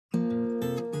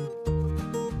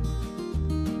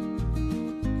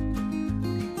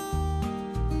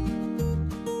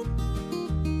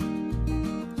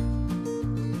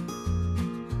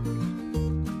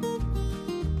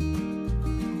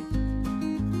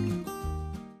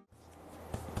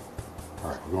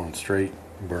Alright, we're going straight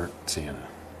burnt sienna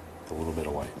with a little bit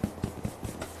of white.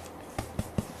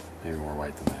 Maybe more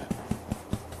white than that.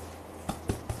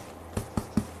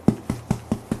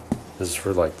 This is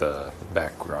for like the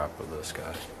backdrop of the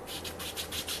sky.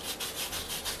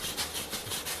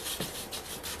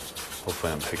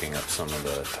 Hopefully I'm picking up some of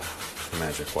the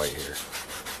magic white here.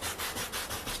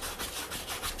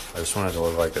 I just want it to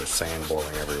look like there's sand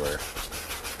blowing everywhere.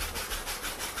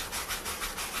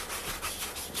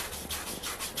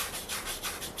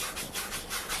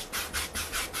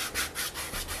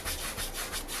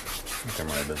 I think there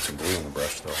might have been some blue in the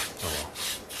brush though.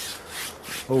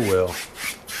 Oh well. Oh well.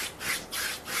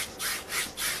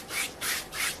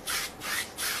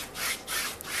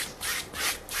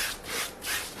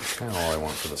 That's kind of all I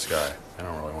want for the sky. I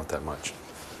don't really want that much.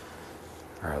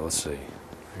 Alright, let's see.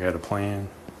 I got a plan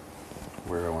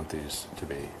where I want these to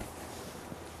be.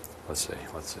 Let's see.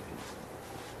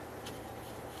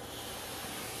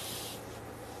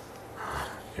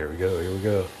 Here we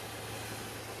go.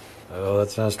 Oh,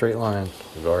 that's not a straight line.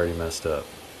 We've already messed up.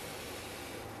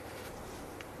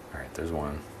 Alright, there's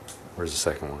one. Where's the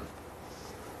second one?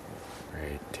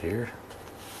 Right here.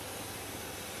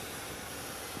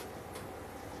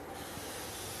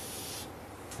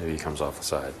 Maybe he comes off the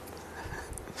side.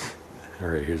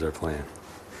 Alright, here's our plan.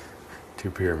 2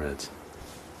 pyramids.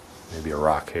 Maybe a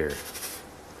rock here.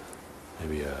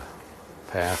 Maybe a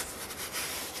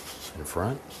path in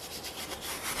front.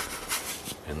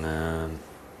 And then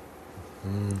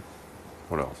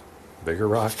what else? Bigger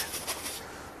rock?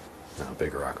 No,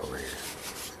 bigger rock over here.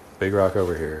 Big rock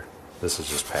over here. This is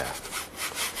just path.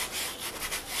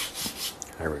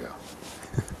 There we go.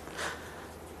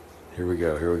 Here we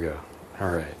go.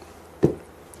 Alright.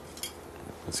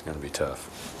 It's going to be tough.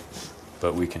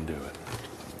 But we can do it.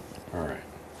 Alright.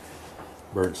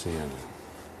 Burnt sienna.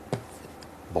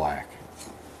 Black.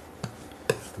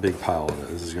 Big pile of it.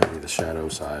 This is going to be the shadow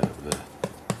side of the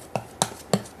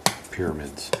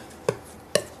pyramids.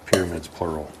 Pyramids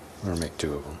plural. We're going to make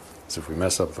 2 of them. So if we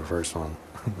mess up the first one,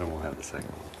 then we'll have the second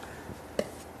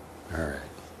one. Alright.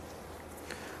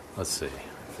 Let's see.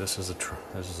 This is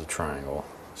a triangle.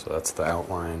 So that's the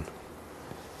outline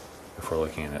if we're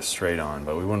looking at it straight on,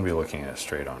 but we wouldn't be looking at it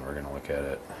straight on. We're going to look at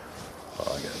it. Oh,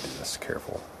 I got to do this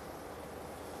careful.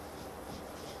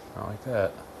 Not like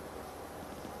that.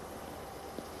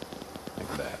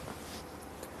 Like that.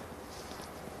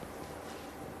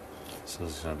 So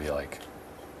this is going to be like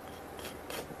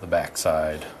the back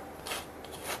side.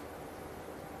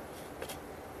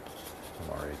 I'm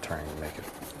already trying to make it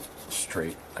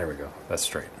straight. There we go. That's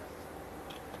straight.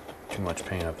 Too much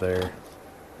paint up there.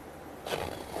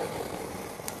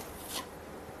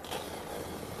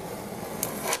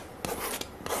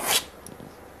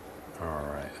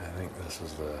 Alright, I think this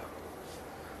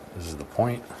is the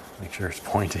point. Make sure it's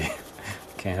pointy.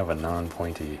 Can't have a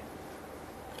non-pointy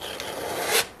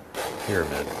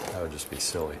pyramid. That would just be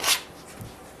silly.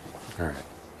 Alright,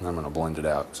 and I'm going to blend it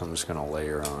out, so I'm just going to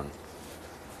layer on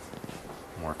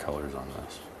more colors on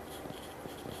this.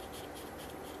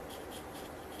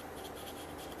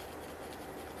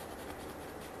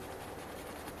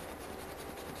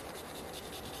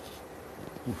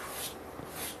 Oof.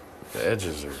 The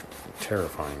edges are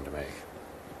terrifying to make.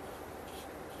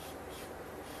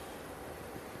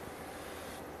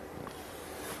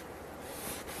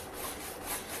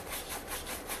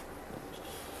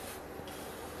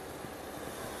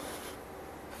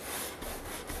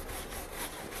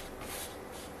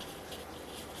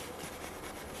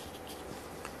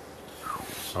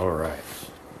 All right,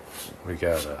 we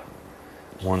got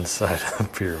one side of the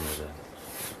pyramid in.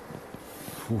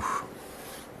 Whew.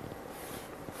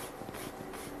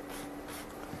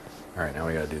 All right, now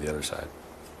we got to do the other side.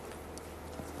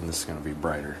 And this is going to be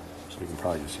brighter, so we can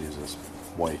probably just use this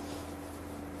white.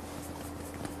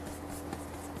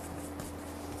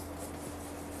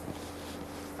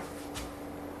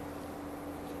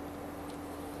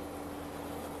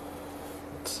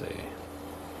 Let's see.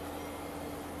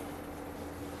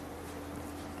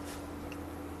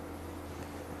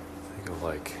 Think of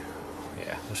like,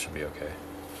 yeah, this should be okay.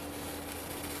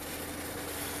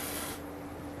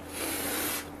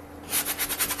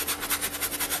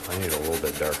 I need it a little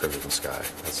bit darker than the sky.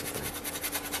 That's the thing.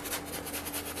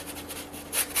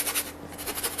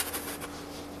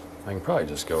 I can probably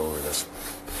just go over this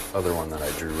other one that I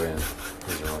drew in.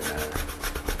 Doesn't really matter.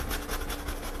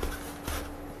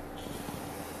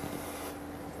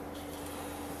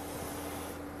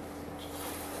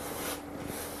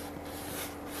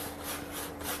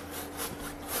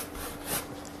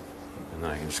 And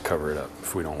then I can just cover it up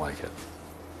if we don't like it.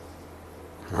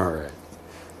 Alright.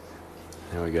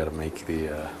 Now we got to make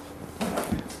the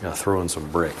Gotta throw in some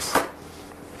bricks.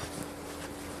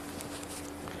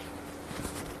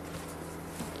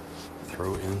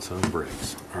 Throw in some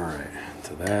bricks. Alright,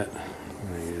 to that, I'm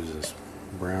going to use this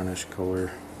brownish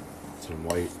color, some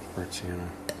white burnt sienna,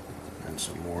 and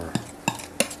some more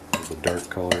of the dark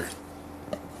color.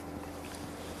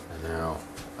 And now,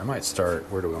 I might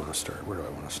start, where do we want to start? Where do I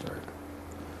want to start?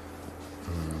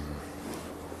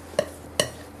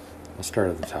 Let's start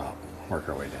at the top, work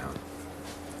our way down.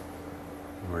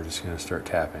 And we're just going to start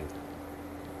tapping.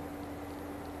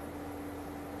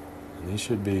 And these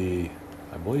should be,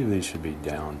 I believe these should be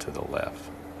down to the left.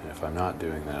 And if I'm not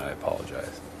doing that, I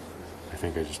apologize. I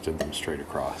think I just did them straight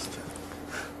across.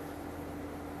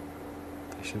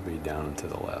 They should be down and to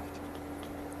the left.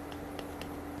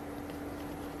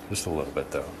 Just a little bit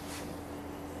though.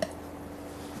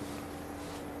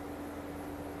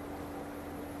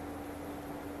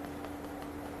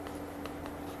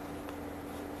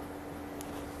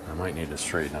 I might need to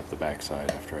straighten up the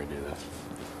backside after I do this,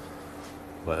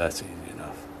 but that's easy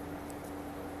enough.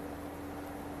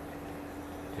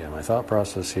 Yeah, my thought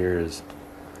process here is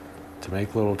to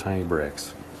make little tiny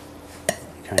bricks. You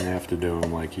kind of have to do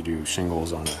them like you do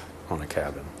shingles on a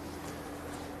cabin.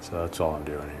 So that's all I'm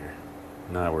doing here.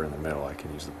 Now that we're in the middle, I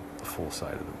can use the full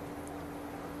side of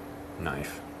the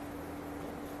knife.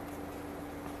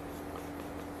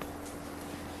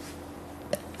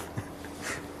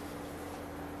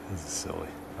 This is silly.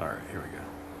 Alright, here we go.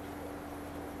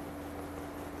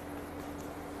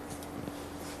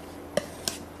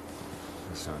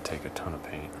 It's going to take a ton of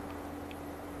paint.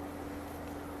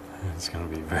 It's going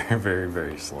to be very, very,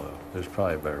 very slow. There's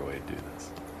probably a better way to do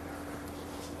this.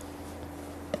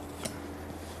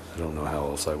 I don't know how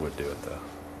else I would do it though.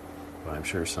 But I'm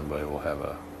sure somebody will have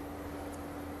a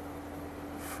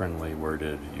friendly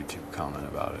worded YouTube comment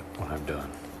about it when I'm done.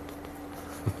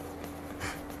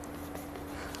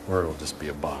 Or it'll just be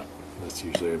a bot. That's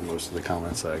usually most of the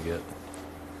comments that I get.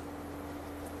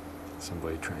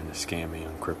 Somebody trying to scam me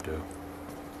on crypto.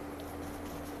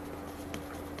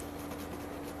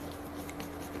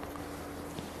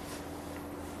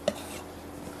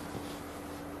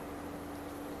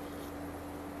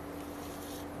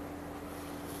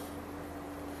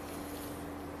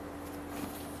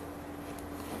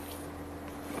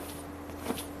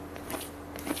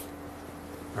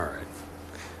 Alright.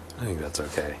 I think that's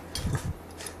okay.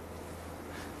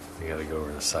 We gotta go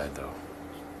over the side though.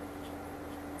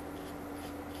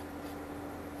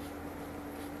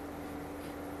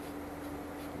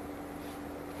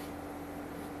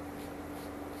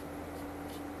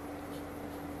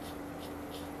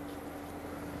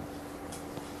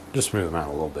 Just smooth them out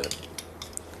a little bit.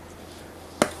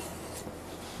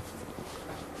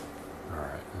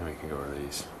 Alright, now we can go over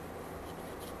these.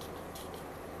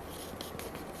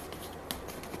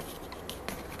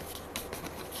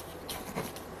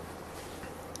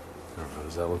 I don't know,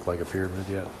 does that look like a pyramid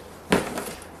yet?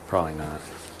 Probably not.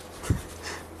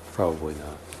 Probably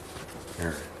not.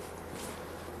 Alright.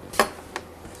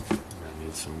 I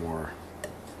need some more.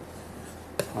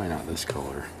 Probably not this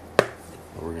color.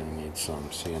 But we're going to need some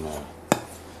sienna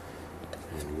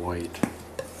and white.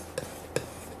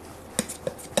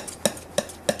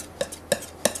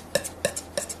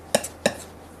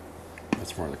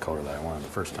 That's more the color that I wanted the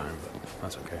first time, but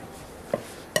that's okay.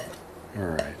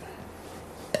 Alright.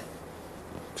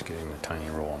 Just getting the tiny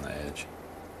roll on the edge.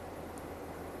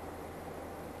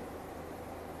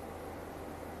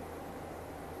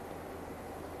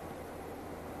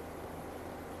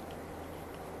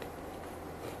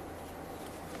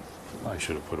 I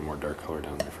should have put a more dark color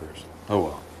down there first. Oh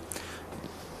well.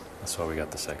 That's why we got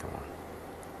the second one.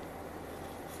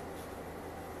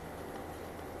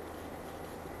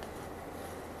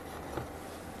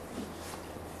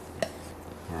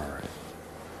 Alright.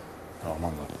 Oh, I'm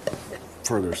on the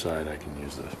further side. I can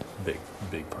use the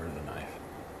big part of the knife.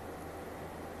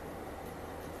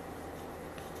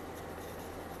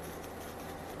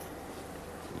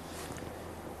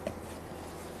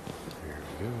 There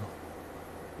we go.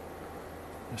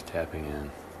 Just tapping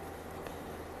in.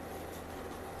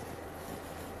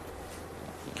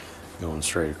 Going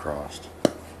straight across.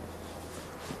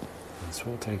 This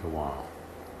will take a while.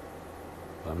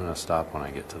 But I'm going to stop when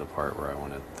I get to the part where I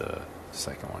wanted the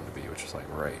second one to be, which is like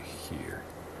right here.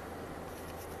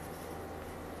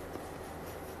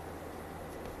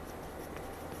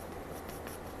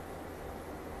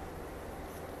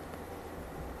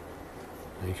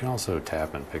 And you can also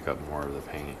tap and pick up more of the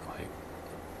paint, like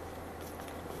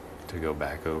to go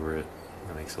back over it.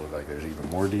 That makes it look like there's even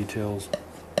more details,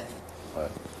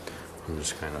 but I'm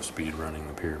just kind of speed running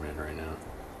the pyramid right now.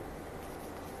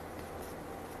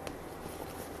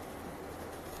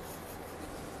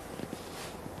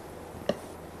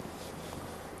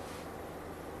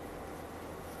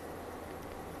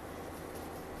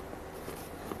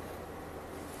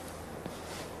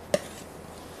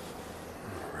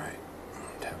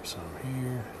 Some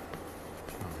here,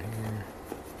 some here.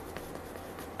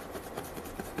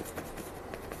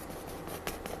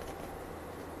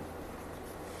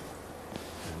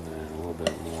 And then a little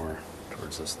bit more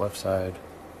towards this left side.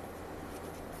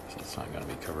 So it's not going to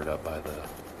be covered up by the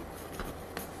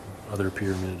other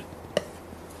pyramid.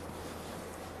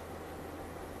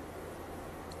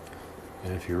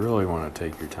 And if you really want to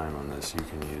take your time on this, you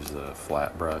can use the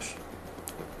flat brush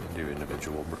and do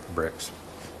individual bricks.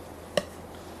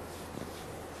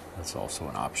 That's also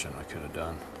an option I could have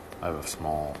done. I have a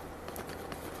small,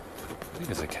 I think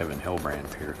it's a Kevin Hill brand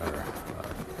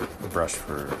brush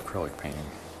for acrylic painting,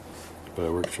 but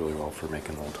it works really well for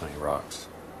making little tiny rocks,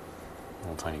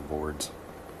 little tiny boards,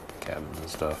 cabins and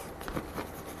stuff.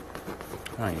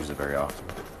 I don't use it very often,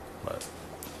 but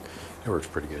it works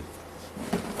pretty good.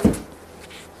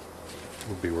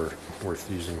 Would be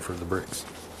worth using for the bricks.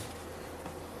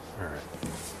 All right.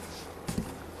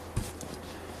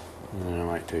 And then I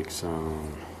might take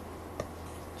some,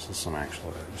 this is some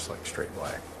actual, just like straight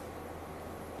black.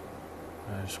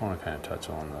 I just want to kind of touch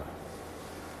on the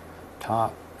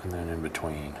top and then in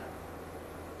between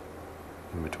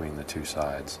the two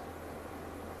sides.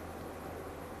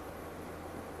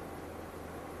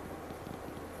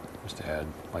 Just to add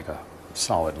like a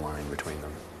solid line between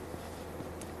them.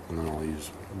 And then I'll use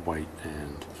white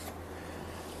and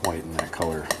that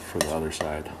color for the other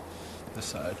side. This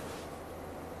side.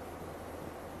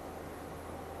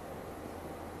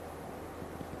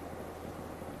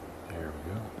 There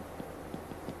we go.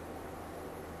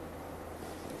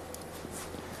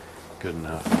 Good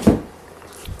enough.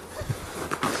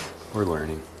 We're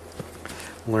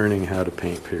learning how to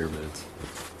paint pyramids.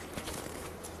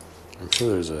 I'm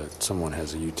sure someone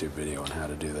has a YouTube video on how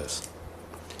to do this.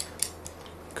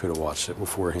 Could have watched it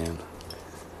beforehand.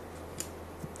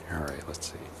 Alright,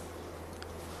 let's see.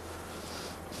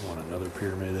 I want another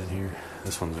pyramid in here.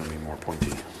 This one's going to be more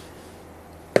pointy.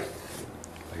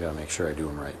 I gotta make sure I do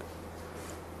them right.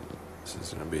 This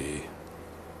is going to be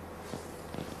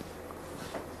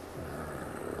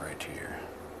right here.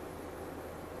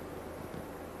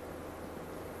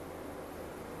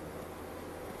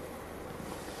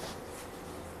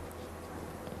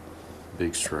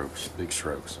 Big strokes, big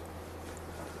strokes.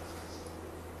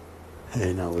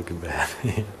 Hey, not looking bad.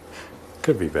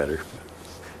 Could be better.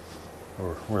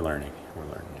 We're learning. We're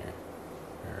learning here.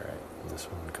 Alright, this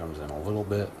one comes in a little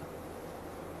bit.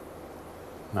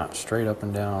 Not straight up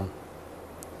and down,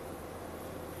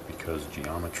 because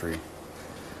geometry.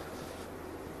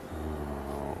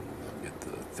 Get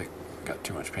the thick, got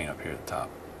too much paint up here at the top.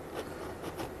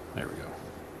 There we go.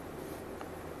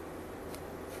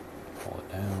 Pull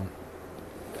it down.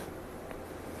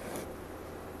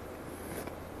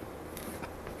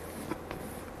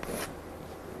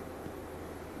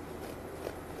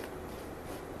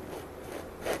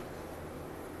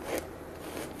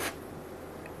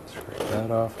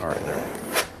 Off. All right, there.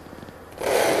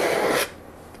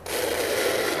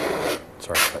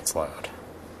 Sorry if that's loud.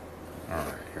 All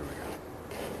right, here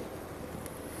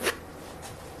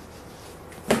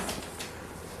we go.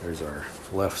 There's our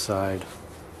left side.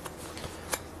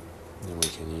 Then we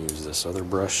can use this other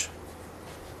brush.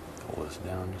 Pull this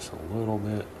down just a little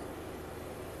bit.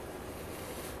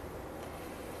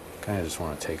 Kind of just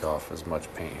want to take off as much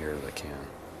paint here as I can.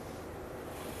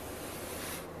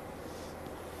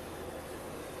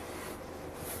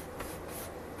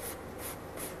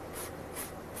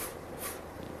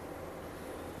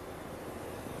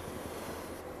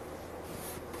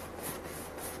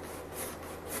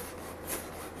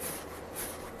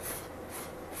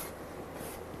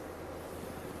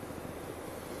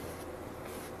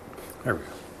 There we go.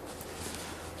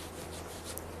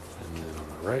 And then on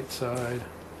the right side,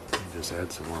 just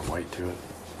add some more white to it.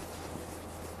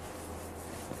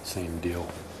 Same deal.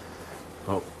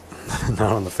 Oh,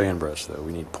 not on the fan brush though.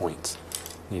 We need points.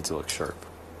 Needs to look sharp.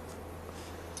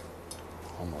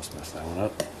 Almost messed that one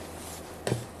up.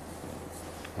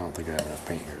 I don't think I have enough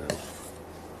paint here though.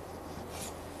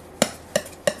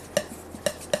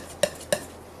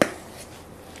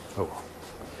 Oh.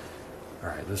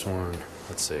 Alright, this one,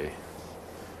 let's see.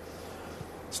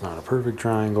 It's not a perfect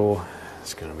triangle.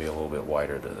 It's going to be a little bit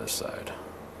wider to this side.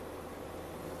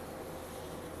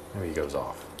 Maybe he goes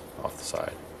off the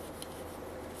side.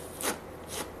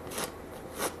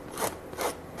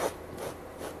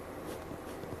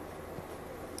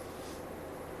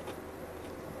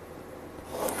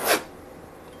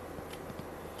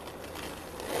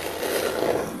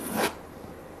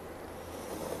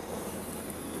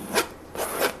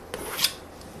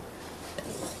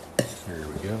 There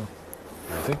we go.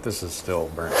 I think this is still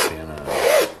burnt sienna.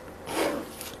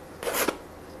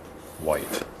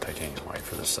 white, titanium white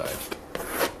for this side.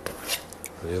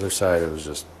 For the other side, it was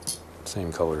just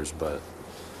same colors, but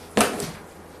a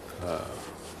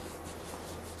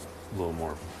little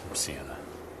more sienna.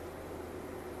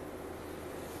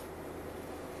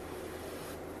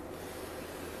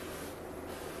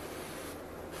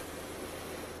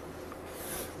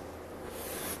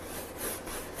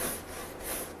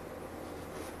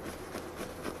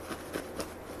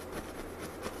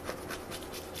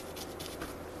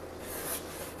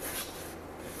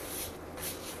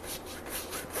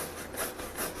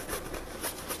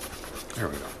 There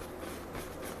we go.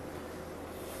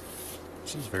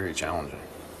 This is very challenging.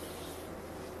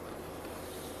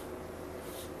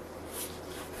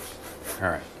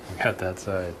 Alright, we got that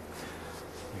side.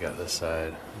 We got this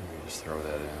side. Let me just throw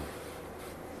that in.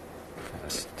 Kind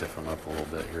of stiff them up a little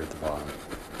bit here at the bottom.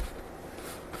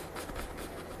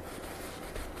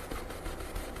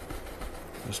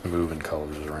 Just moving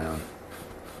colors around.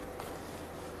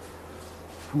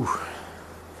 Whew.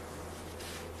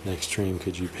 Next stream,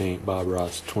 could you paint Bob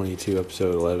Ross 22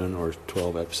 episode 11 or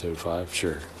 12 episode 5?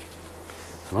 Sure.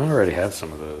 I might already have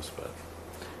some of those, but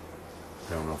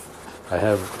I don't know. I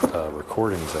have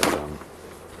recordings of them,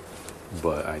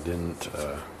 but I didn't.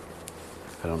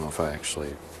 I don't know if I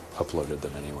actually uploaded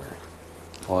them anywhere.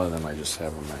 A lot of them I just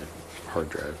have on my hard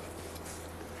drive.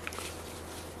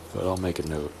 But I'll make a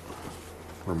note.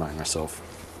 Remind myself.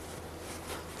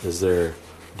 Do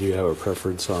you have a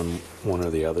preference on one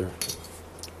or the other?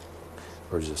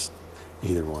 Or just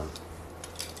either one?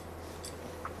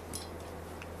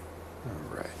 All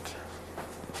right.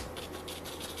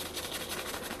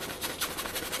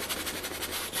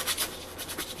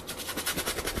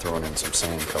 Throwing in some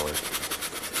sand color.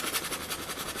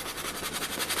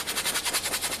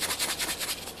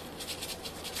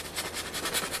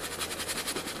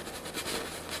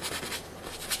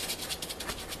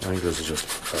 I think this is just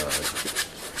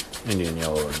Indian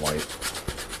yellow and white.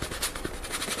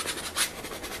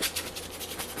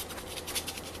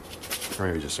 Or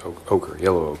maybe just ochre,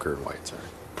 yellow ochre and white, sorry.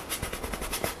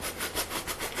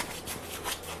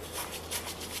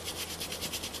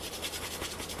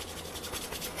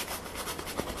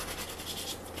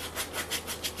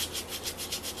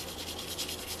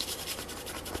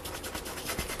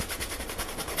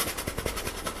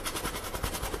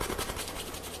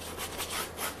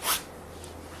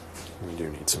 We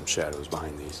do need some shadows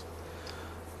behind these.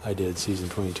 I did season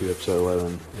 22, episode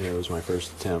 11, and it was my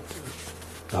first attempt.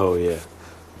 Oh yeah,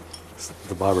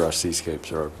 the Bob Ross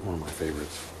seascapes are one of my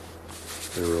favorites.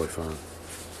 They're really fun.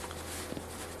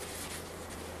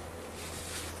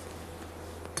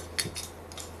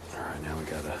 All right, now we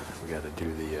gotta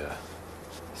do the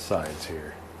sides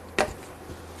here. Let's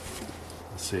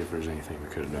see if there's anything we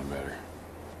could have done better.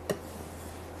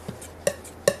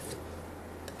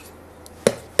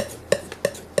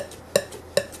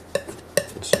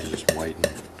 This is just white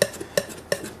and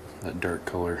that dark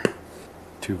color.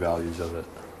 Two values of it.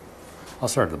 I'll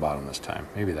start at the bottom this time.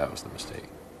 Maybe that was the mistake.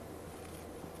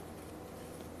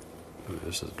 Ooh,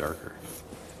 this is darker.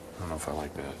 I don't know if I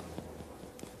like that.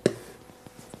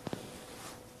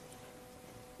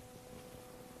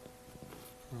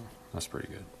 Oh, that's pretty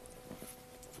good.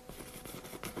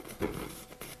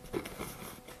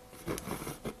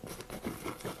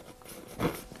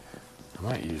 I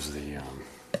might use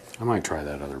I might try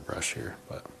that other brush here,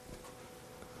 but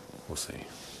we'll see.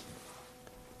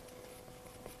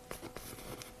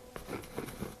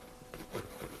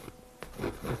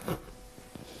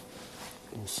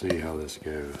 We'll see how this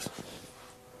goes.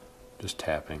 Just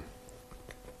tapping.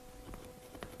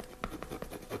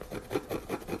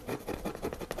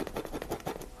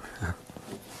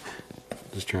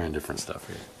 Just trying different stuff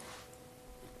here.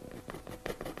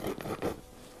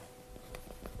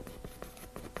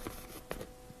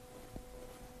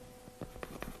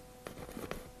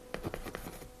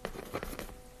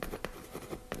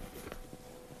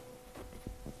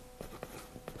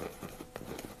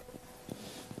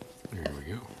 There we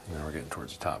go. Now we're getting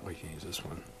towards the top. We can use this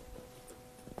one.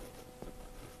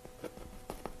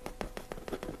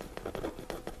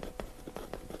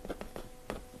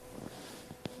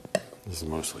 This is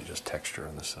mostly just texture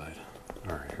on this side.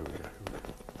 Alright, here we go.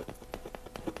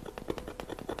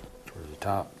 Towards the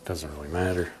top. Doesn't really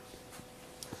matter.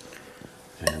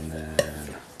 And then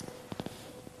you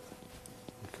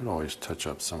could always touch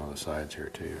up some of the sides here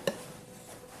too.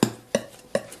 I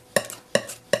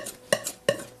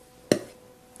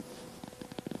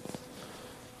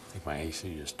think my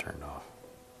AC just turned off.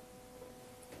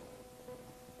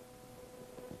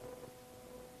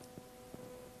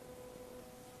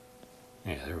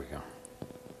 Yeah, there we go.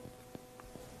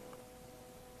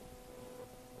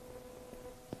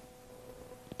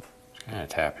 kind of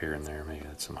tap here and there, maybe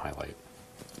that's some highlight.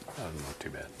 That doesn't look too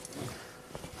bad.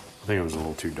 I think it was a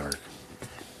little too dark.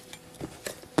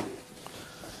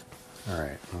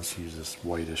 Alright, let's use this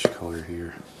whitish color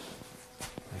here.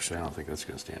 Actually, I don't think that's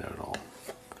going to stand out at all.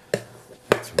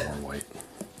 Add some more white.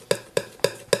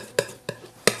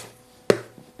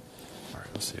 Alright,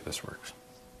 let's see if this works.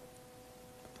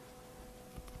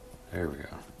 There we go.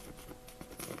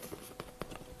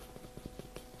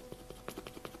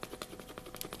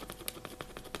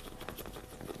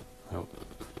 Oh,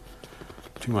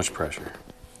 too much pressure.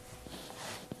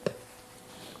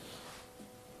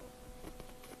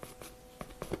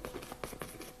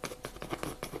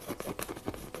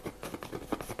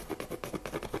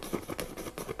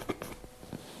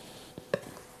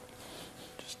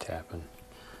 Just tapping,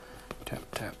 tap,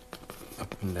 tap,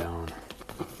 up and down.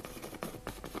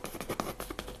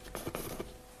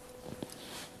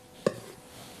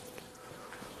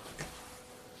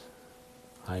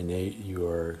 Hi Nate, you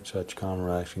are such calm,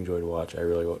 relaxing joy to watch. I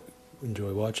really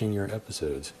enjoy watching your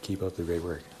episodes. Keep up the great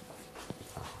work.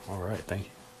 All right, thank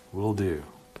you. Will do.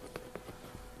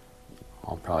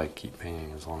 I'll probably keep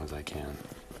painting as long as I can.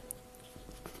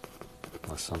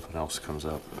 Unless something else comes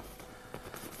up.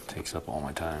 Takes up all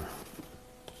my time.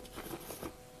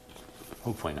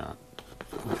 Hopefully not.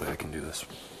 Hopefully I can do this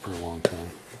for a long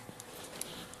time.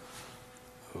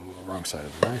 Oh, wrong side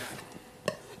of the knife.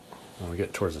 When we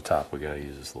get towards the top, we gotta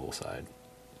use this little side.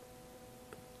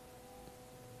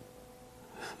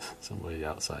 Somebody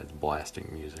outside's blasting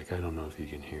music. I don't know if you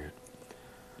can hear it.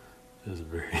 It is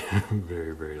very,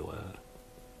 very, very loud.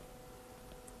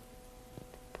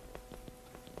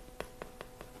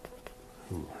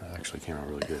 Ooh, that actually came out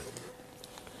really good.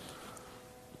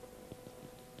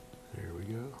 There we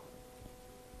go.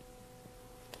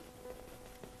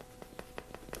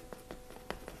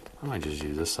 I might just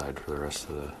use this side for the rest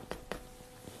of the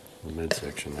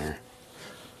midsection there.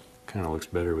 Kind of looks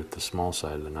better with the small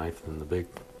side of the knife than the big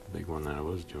one that I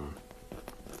was doing.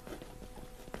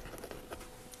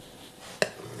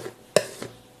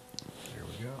 There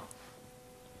we go.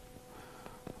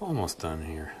 Almost done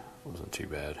here. Wasn't too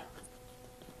bad.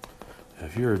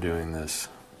 If you're doing this,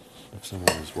 if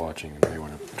someone is watching and they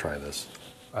want to try this,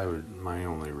 my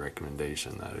only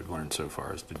recommendation that I've learned so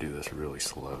far is to do this really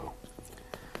slow.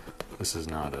 This is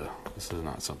not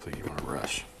something you want to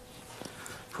rush.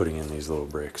 Putting in these little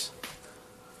bricks.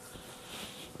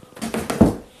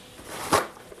 And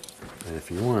if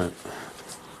you want,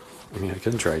 I mean, I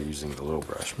can try using the little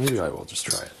brush. Maybe I will just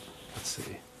try it. Let's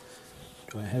see.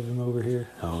 Do I have him over here?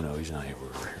 Oh no, he's not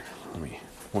over here. Let me,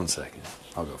 1 second.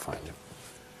 I'll go find him.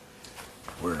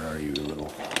 Where are you,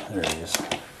 little? There he is.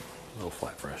 Little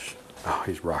flat brush. Oh,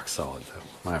 he's rock solid though.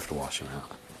 Might have to wash him out.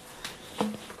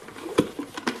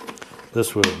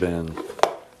 This would have been,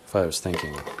 if I was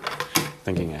thinking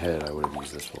ahead, I would have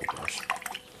used this little brush.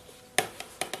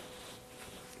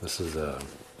 This is I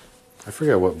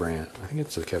forget what brand. I think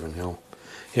it's a Kevin Hill.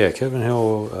 Yeah, Kevin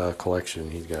Hill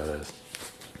collection. He's got a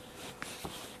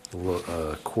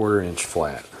 1/4 inch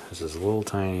flat. This is a little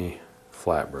tiny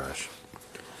flat brush.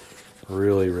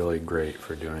 Really, really great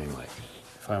for doing, like,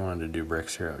 if I wanted to do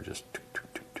bricks here, I would just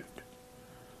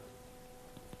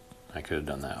I could have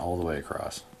done that all the way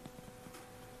across.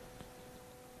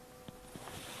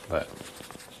 But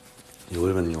you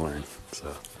live and you learn,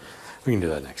 so we can do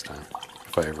that next time.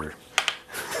 If I ever,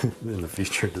 in the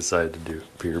future, decide to do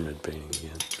pyramid painting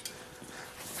again.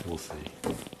 We'll see.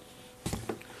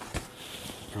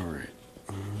 Alright.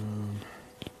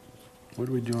 What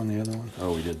did we do on the other one?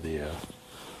 Oh, we did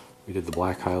the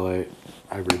black highlight,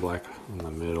 ivory black in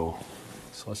the middle.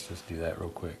 So let's just do that real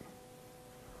quick.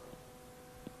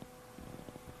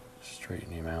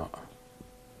 Straighten him out.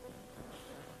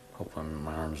 Hope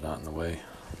my arm's not in the way.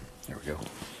 There we go.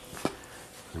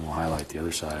 And we'll highlight the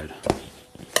other side.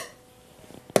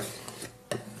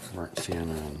 Burnt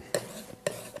sienna and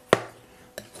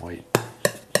white.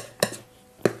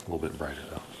 A little bit brighter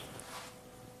though.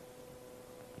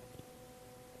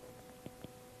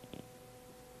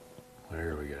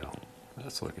 There we go.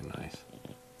 That's looking nice.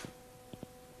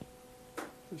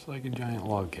 Just like a giant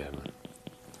log cabin.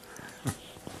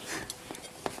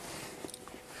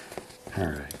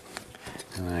 Alright.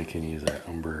 And then I can use that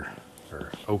umber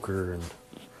or ochre, and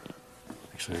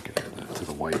actually I could add that to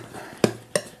the white.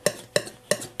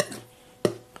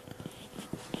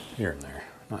 Here and there.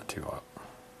 Not too up.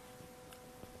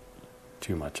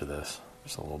 Too much of this.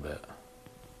 Just a little bit.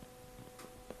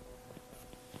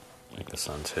 Like the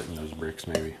sun's hitting those bricks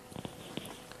maybe.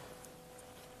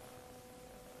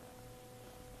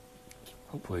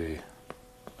 Hopefully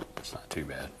Not too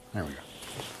bad. There we go.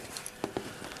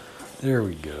 There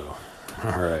we go.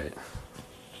 All right.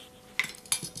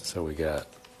 So we got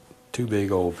two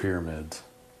big old pyramids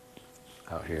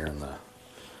out here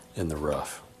in the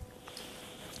rough.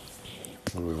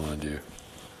 What do we want to do?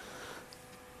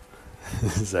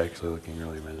 This is actually looking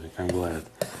really amazing. I'm glad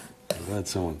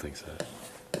someone thinks that.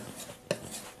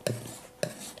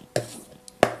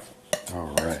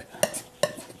 All right.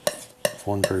 If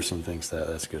one person thinks that,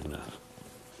 that's good enough.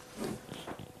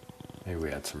 Maybe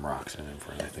we add some rocks in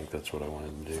front. I think that's what I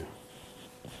wanted to do.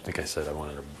 I think I said I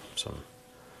wanted some.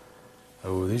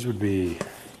 Oh, these would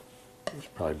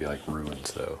probably be like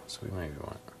ruins though. So we maybe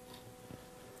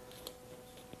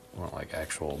want like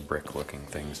actual brick looking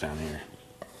things down here.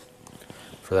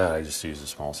 For that, I just use the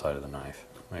small side of the knife.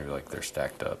 Maybe like they're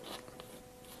stacked up.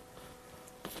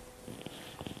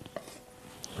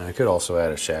 And I could also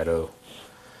add a shadow.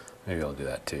 Maybe I'll do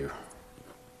that too.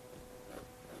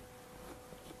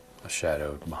 A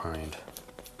shadow behind.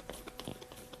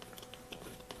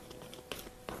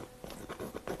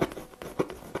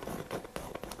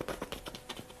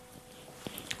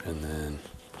 And then,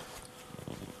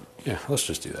 yeah, let's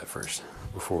just do that first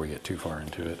before we get too far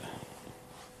into it.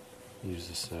 Use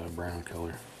this brown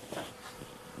color.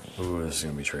 Ooh, this is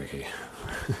gonna be tricky.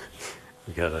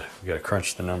 we gotta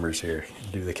crunch the numbers here,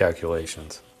 do the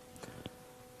calculations.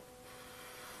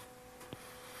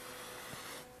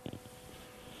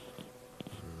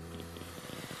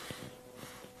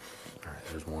 All right,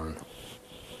 there's one.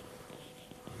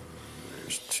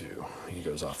 There's two. He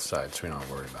goes off the side, so we don't have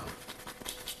to worry about him.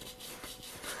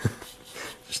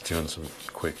 Just doing some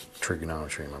quick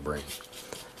trigonometry in my brain.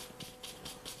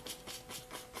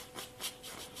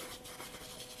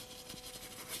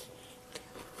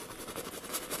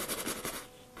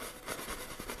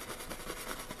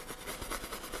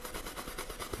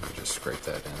 Scrape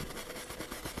that in.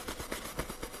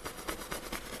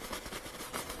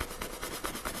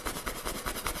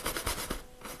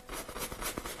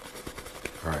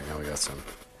 All right, now we got some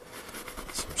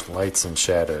lights and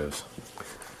shadows.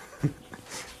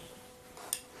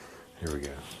 Here we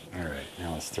go. All right,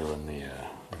 now let's throw in the,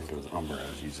 I think it was umber I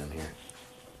was using here.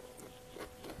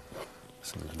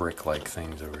 Some brick-like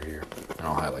things over here. And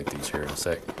I'll highlight these here in a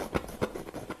sec.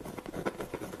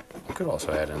 I could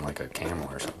also add in like a camel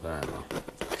or something, I don't know.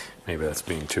 Maybe that's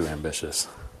being too ambitious.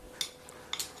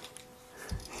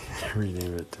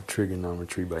 Rename it to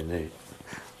Trigonometry by Nate.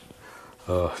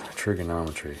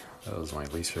 Trigonometry. That was my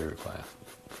least favorite class.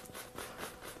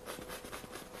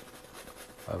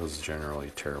 I was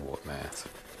generally terrible at math.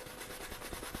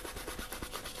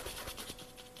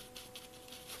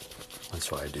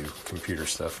 That's why I do computer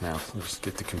stuff now. Just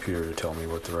get the computer to tell me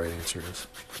what the right answer is.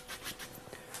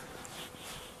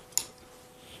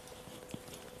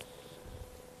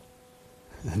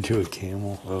 Do a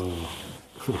camel? Oh,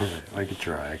 I could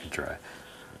try.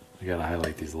 I gotta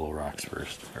highlight these little rocks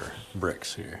first, or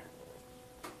bricks here.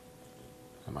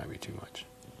 That might be too much.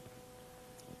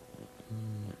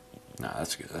 Nah,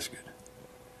 that's good.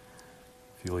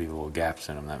 If you leave little gaps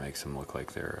in them, that makes them look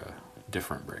like they're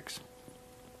different bricks.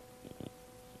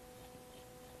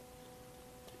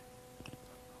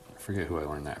 I forget who I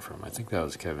learned that from. I think that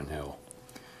was Kevin Hill.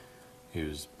 He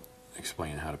was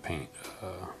explaining how to paint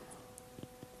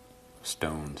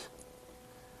stones.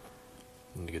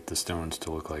 And to get the stones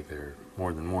to look like they're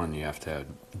more than one, you have to have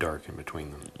dark in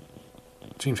between them.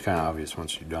 It seems kind of obvious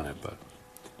once you've done it, but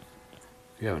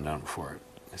if you haven't done it before,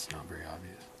 it's not very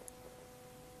obvious.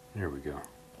 There we go.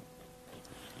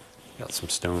 Got some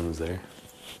stones there.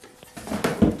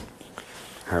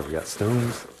 Alright, we got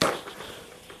stones. I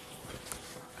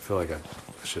feel like I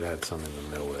should add some in the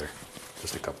middle there.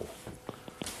 Just a couple.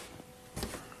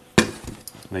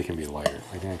 They can be lighter.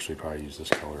 I can actually probably use this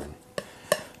color in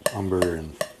umber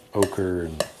and ochre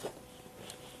and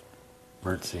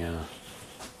burnt sienna.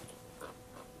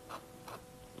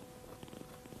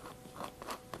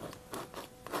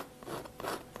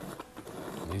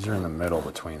 And these are in the middle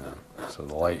between them, so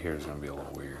the light here is going to be a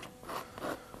little weird,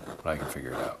 but I can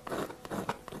figure it out.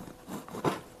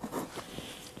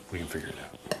 We can figure it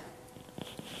out.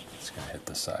 It's going to hit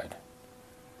the side.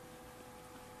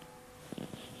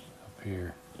 Up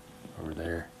here, over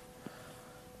there,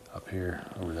 up here,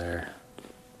 over there.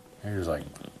 Here's like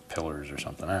pillars or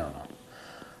something. I don't know.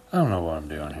 I don't know what I'm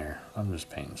doing here. I'm just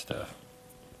painting stuff.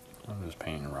 I'm just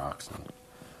painting rocks and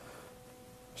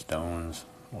stones,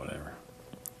 whatever.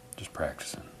 Just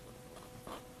practicing.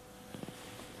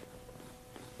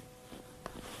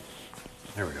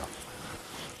 There we go.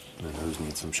 And then those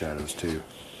need some shadows too,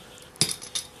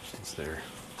 since they're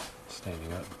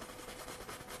standing up.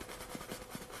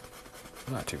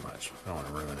 Not too much. I don't want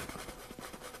to ruin it.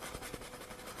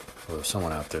 Although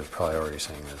someone out there is probably already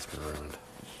saying that it's been ruined.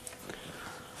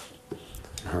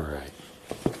 Alright.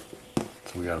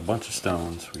 we got a bunch of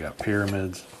stones, we got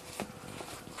pyramids,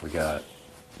 we got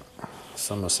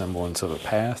some semblance of a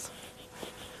path.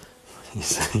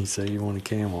 You say you want a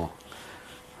camel.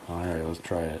 Alright, let's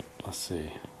try it. Let's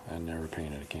see. I've never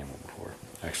painted a camel before.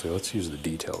 Actually, let's use the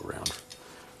detailed round.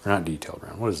 Or not detailed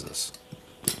round. What is this?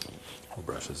 What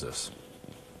brush is this?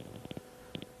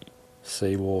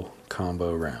 Sable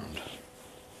Combo Round.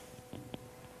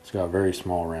 It's got a very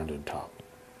small rounded top.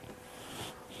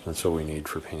 That's what we need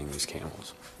for painting these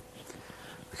camels.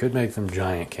 We could make them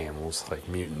giant camels, like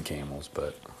mutant camels,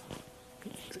 but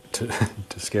to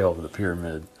scale to the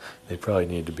pyramid, they probably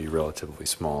need to be relatively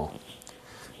small.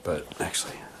 But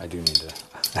actually, I do need to.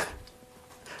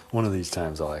 One of these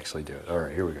times, I'll actually do it. All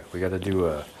right, here we go. We got to do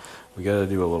a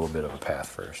little bit of a path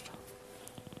first.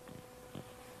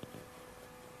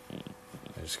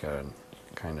 I just gotta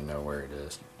kind of know where it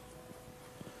is.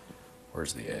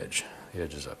 Where's the edge? The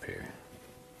edge is up here.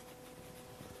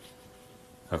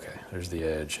 Okay, there's the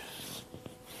edge.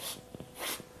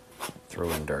 Throw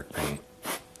in dark paint,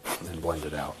 and then blend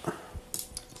it out.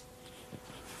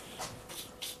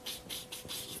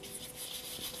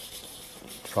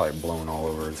 It's probably blown all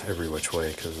over every which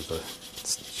way because of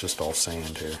it's just all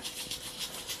sand here.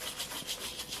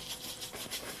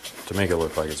 To make it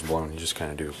look like it's blown, you just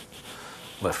kind of do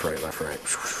left, right, left, right.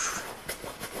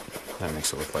 That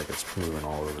makes it look like it's moving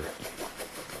all over.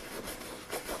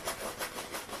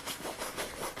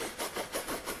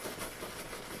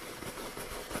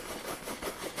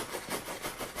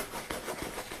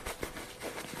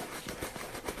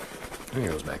 I think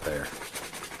it goes back there.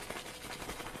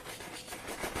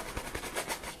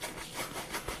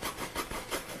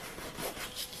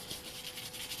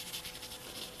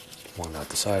 One out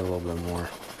the side a little bit more.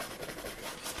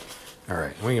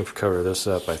 Alright, we can cover this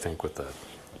up, I think, with a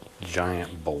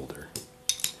giant boulder.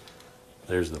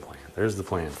 There's the plan. There's the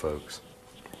plan, folks.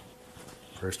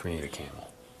 First, we need a camel.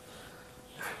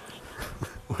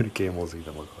 What do camels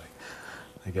even look like?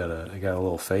 They got a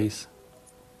little face.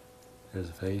 There's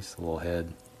a face, a little head,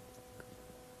 and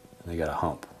they got a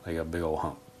hump. They got a big old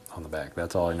hump on the back.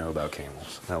 That's all I know about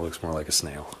camels. That looks more like a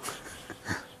snail.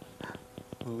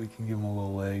 But we can give them a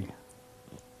little leg,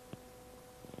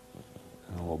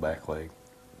 and a little back leg.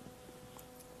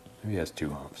 Maybe he has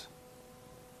two humps,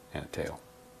 and a tail.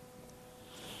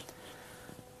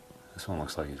 This one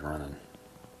looks like he's running.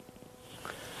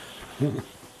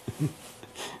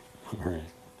 Alright.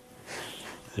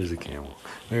 There's a camel.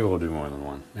 Maybe we'll do more than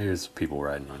one. Maybe it's people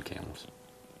riding on camels.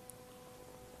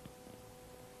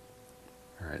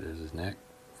 Alright, there's his neck.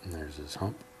 And there's his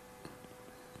hump.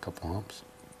 A couple humps.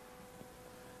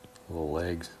 Little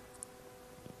legs.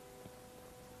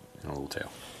 And a little tail.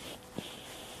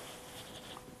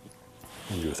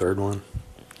 And do a third one.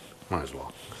 Might as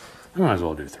well. I might as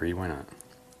well do three. Why not?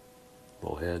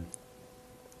 Little head.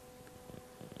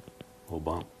 Little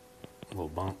bump. Little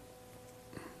bump.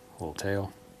 Little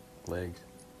tail. Legs.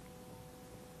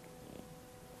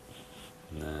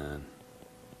 And then,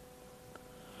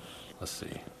 let's see.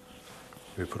 Maybe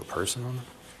we put a person on them?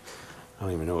 I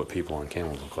don't even know what people on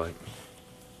camels look like.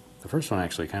 The first one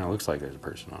actually kind of looks like there's a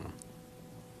person on them.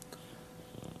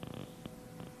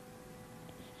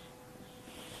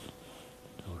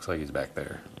 It looks like he's back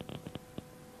there.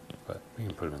 But we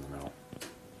can put him in the middle.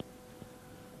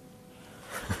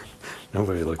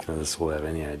 Nobody looking at this will have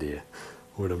any idea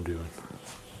what I'm doing.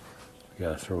 We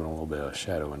gotta throw in a little bit of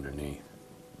shadow underneath.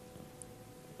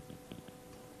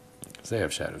 Because they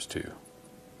have shadows too.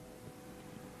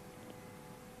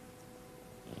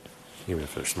 Even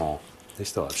if they're small, they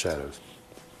still have shadows.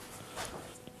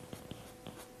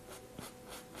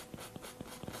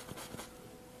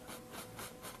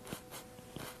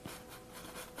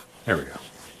 There we go.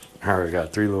 Alright, we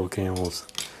got three little camels,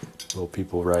 little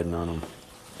people riding on them.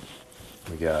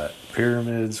 We got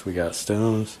pyramids, we got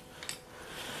stones.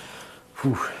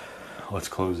 Whew. Let's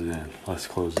close it in. Let's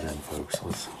close it in, folks.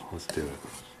 Let's do it.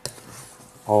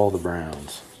 All the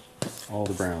browns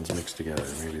mixed together.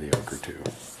 Maybe the ochre too.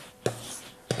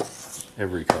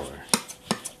 Every color.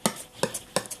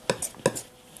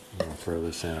 I'm gonna throw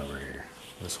this in over here.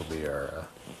 This will be our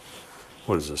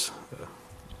what is this?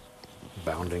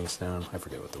 Bounding stone? I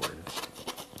forget what the word is.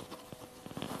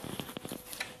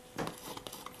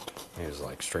 It was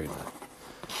like straight in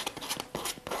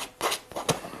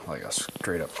like a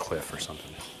straight up cliff or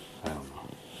something. I don't know.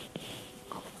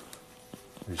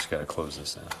 We just gotta close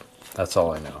this in. That's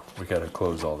all I know. We gotta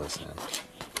close all this in.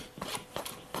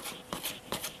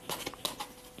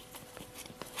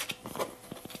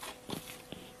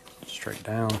 Straight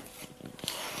down.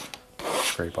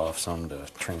 Scrape off some to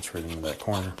transfer them to that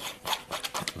corner.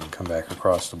 And then come back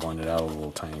across to blend it out a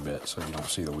little tiny bit so you don't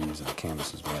see the weaves of the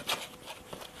canvas as much.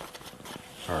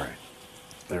 Alright,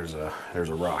 there's a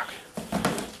rock.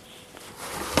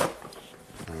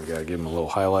 And we gotta give him a little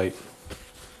highlight.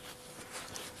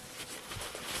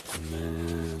 And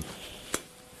then,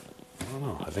 I don't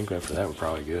know, I think after that we're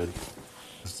probably good.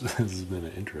 This has been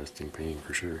an interesting painting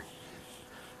for sure.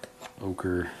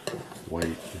 Ochre, white,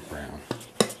 and brown.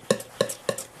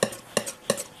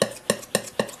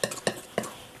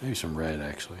 Maybe some red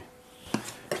actually.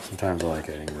 Sometimes I like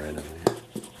adding red in there.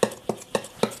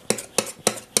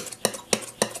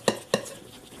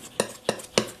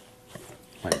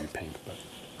 Might be pink, but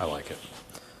I like it.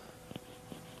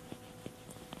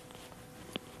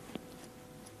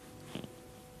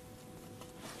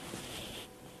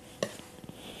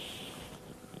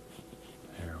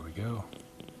 There we go.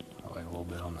 I like a little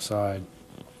bit on the side.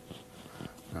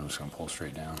 I'm just going to pull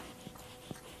straight down.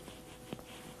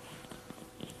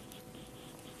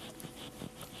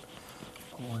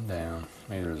 Pulling down.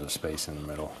 Maybe there's a space in the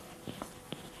middle.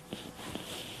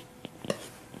 A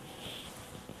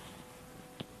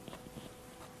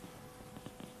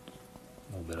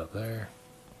little bit up there.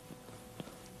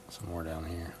 Some more down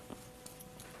here.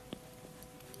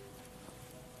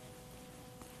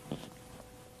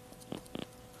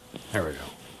 There we go.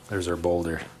 There's our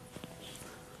boulder.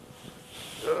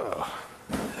 Ugh.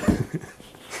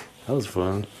 That was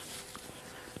fun.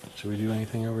 Should we do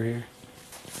anything over here?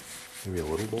 Maybe a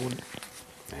little boulder?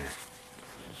 Nah.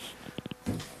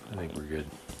 I think we're good.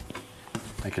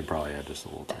 I could probably add just a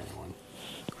little tiny one.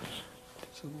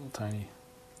 Just a little tiny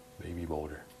baby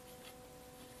boulder.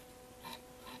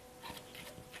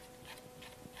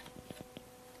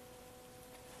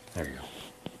 There you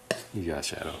go. You got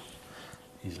shadow.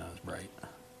 He's not as bright.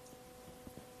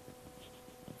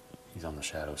 He's on the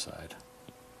shadow side.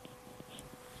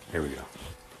 Here we go.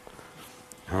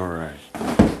 Alright.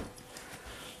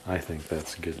 I think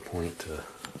that's a good point to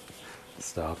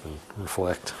stop and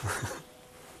reflect.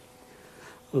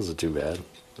 It wasn't too bad.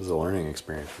 It was a learning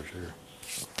experience for sure.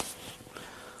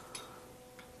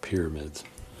 Pyramids.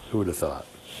 Who would have thought?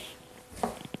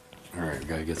 Alright, we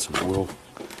gotta get some oil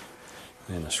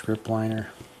and a script liner.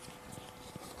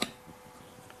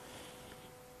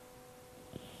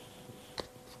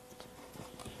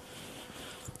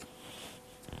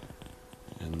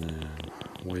 And then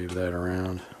wave that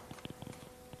around.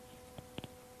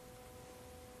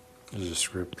 This is a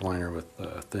script liner with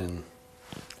thin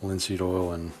linseed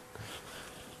oil and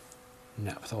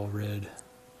naphthol red.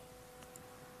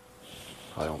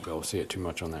 I won't be able to see it too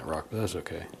much on that rock, but that's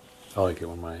okay. I like it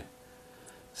when my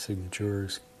signature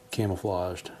is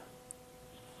camouflaged.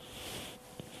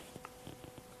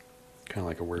 Kind of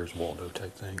like a Where's Waldo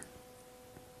type thing.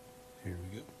 Here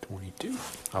we go, 22.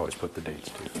 I always put the dates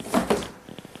too,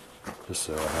 just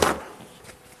so I have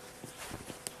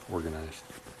it organized.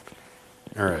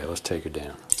 Alright, let's take it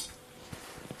down.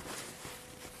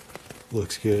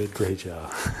 Looks good, great job.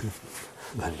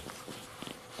 Thanks.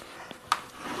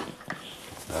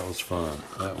 That was fun,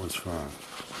 that was fun.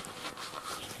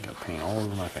 Got paint all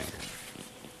over my fingers.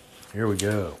 Here we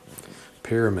go.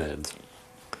 Pyramids.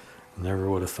 Never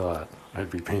would have thought I'd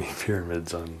be painting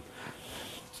pyramids on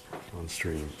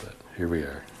stream, but here we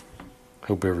are.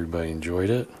 Hope everybody enjoyed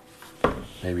it.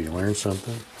 Maybe you learned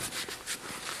something.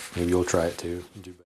 Maybe you'll try it too.